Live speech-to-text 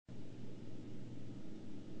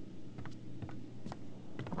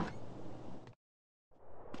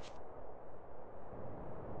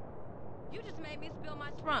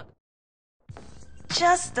trunk.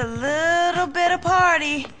 Just a little bit of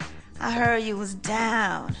party. I heard you was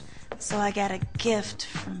down, so I got a gift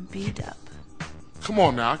from B-Dup. Come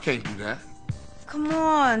on now, I can't do that. Come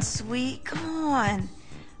on, sweet, come on.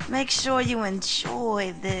 Make sure you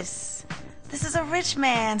enjoy this. This is a rich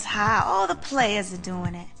man's high. All the players are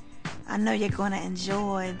doing it. I know you're gonna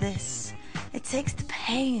enjoy this. It takes the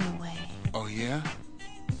pain away. Oh, yeah?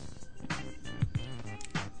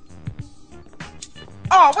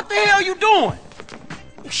 Oh, what the hell you doing?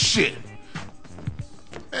 Shit.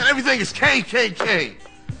 Man, everything is KKK.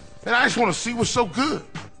 And I just want to see what's so good.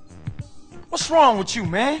 What's wrong with you,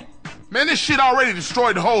 man? Man, this shit already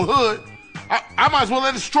destroyed the whole hood. I might as well let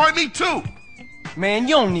it destroy me, too. Man,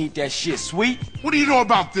 you don't need that shit, sweet. What do you know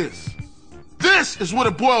about this? This is what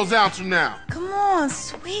it boils down to now. Come on,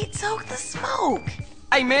 sweet, soak the smoke.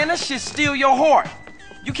 Hey, man, that shit steal your heart.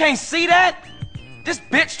 You can't see that? This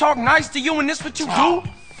bitch talk nice to you and this what you do? Oh,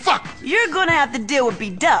 fuck. You're gonna have to deal with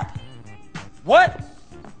B-Dup. What?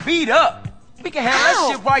 Beat up? We can have that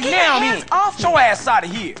Ow, shit right get now, your hands then. off Get your me. ass out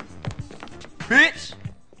of here. Bitch.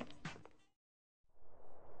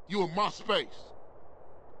 You in my space.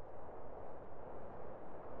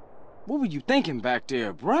 What were you thinking back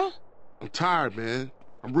there, bruh? I'm tired, man.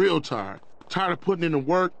 I'm real tired. Tired of putting in the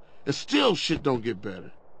work and still shit don't get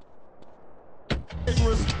better.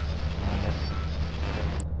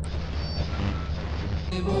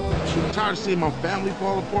 Tired of seeing my family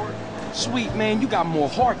fall apart. Sweet, man, you got more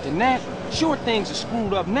heart than that. Sure, things are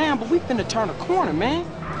screwed up now, but we finna turn a corner, man.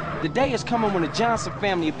 The day is coming when the Johnson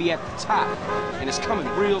family will be at the top, and it's coming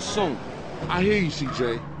real soon. I hear you,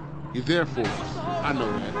 CJ. You're there for us. I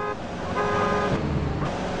know that.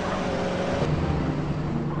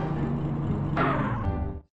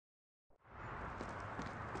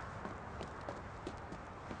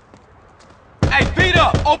 Hey, beat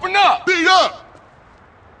up! Open up! Beat up!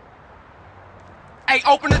 Hey,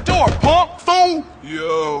 open the door, punk! Fool!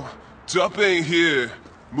 Yo, Dup ain't here.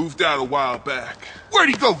 Moved out a while back. Where'd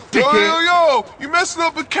he go, Yo, dickhead? yo, you messing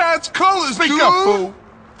up the cat's colors, Speak dude. up, fool.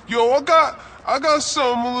 Yo, I got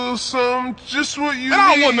some, a little something, just what you And I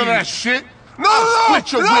don't need. want none of that shit. No,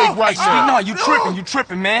 Split your no, wig right Hey, now. no, you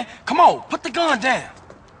tripping, man. Come on, put the gun down.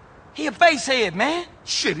 He a face head, man.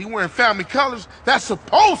 Shit, he wearing family colors. That's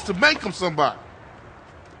supposed to make him somebody.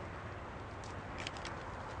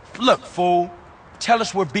 Look, fool, tell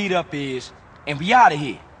us where Beat Up is, and we out of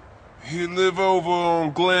here. He live over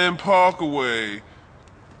on Glen Parkaway.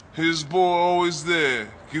 His boy always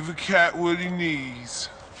there. Give a cat what he needs.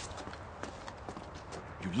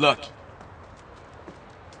 You lucky.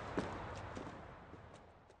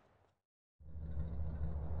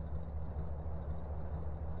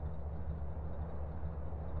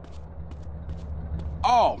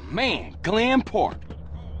 Oh man, Glen Park.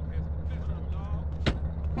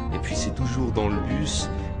 Et puis c'est toujours dans le bus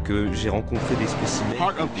que j'ai rencontré des spécimens.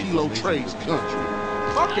 Part of Kilo Trades country.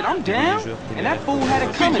 Fuck it, I'm down. And that fool had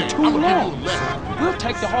it coming too long. We'll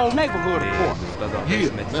take the whole neighborhood apart. Yeah,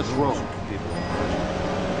 let's roll.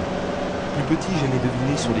 Plus petit, j'aimais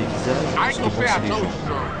deviner sur les visages ce que pensaient les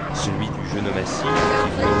gens. Celui du jeune homme assis, qui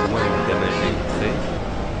voit au loin une dame âgée,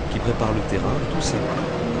 près, qui prépare le terrain, tout simple,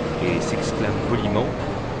 et s'exclame poliment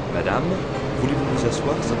 « Madame, voulez-vous vous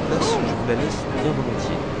asseoir à cette place? Je vous la laisse bien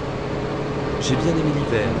volontiers. » J'ai bien aimé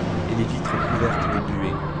l'hiver et les vitres couvertes de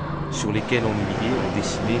buée, sur lesquelles ennuyés on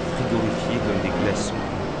dessinait frigorifiés comme des glaçons,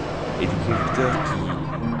 et du conducteur qui,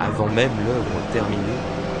 avant même l'œuvre terminée,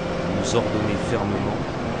 nous ordonnait fermement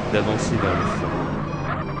d'avancer vers le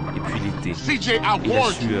fond. Et puis l'été, CJ, et I la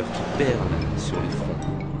warned you. sueur qui perle sur les fronts.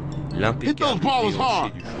 Hit those L'impeccable balls déhanché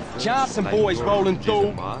hard. du chauffeur, Johnson Smiley boys Bird, rolling Jason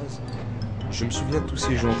through. Mraz. Je me souviens de tous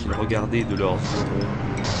ces gens qui le regardaient de leurs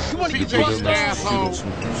yeux ronds, CJ, de bonhomme astucieux asshole. dans son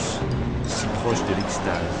bus, si proche de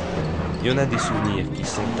l'extase. Il y en a des souvenirs qui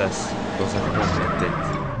s'entassent dans un coin de la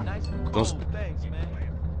tête. Dans...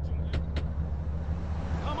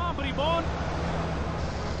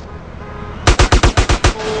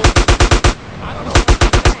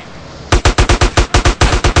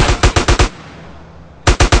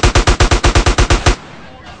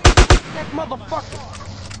 That motherfucker.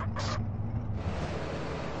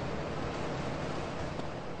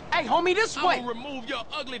 Hey, homie, this way. I'ma remove your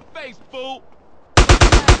ugly face, fool.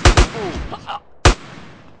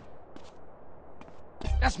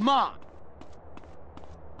 That's mine.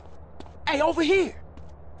 Hey, over here.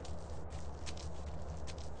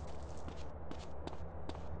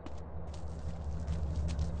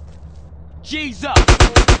 G's up.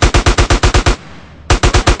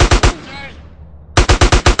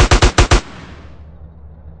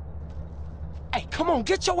 Hey, come on,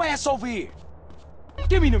 get your ass over here.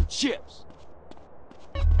 Give me them chips.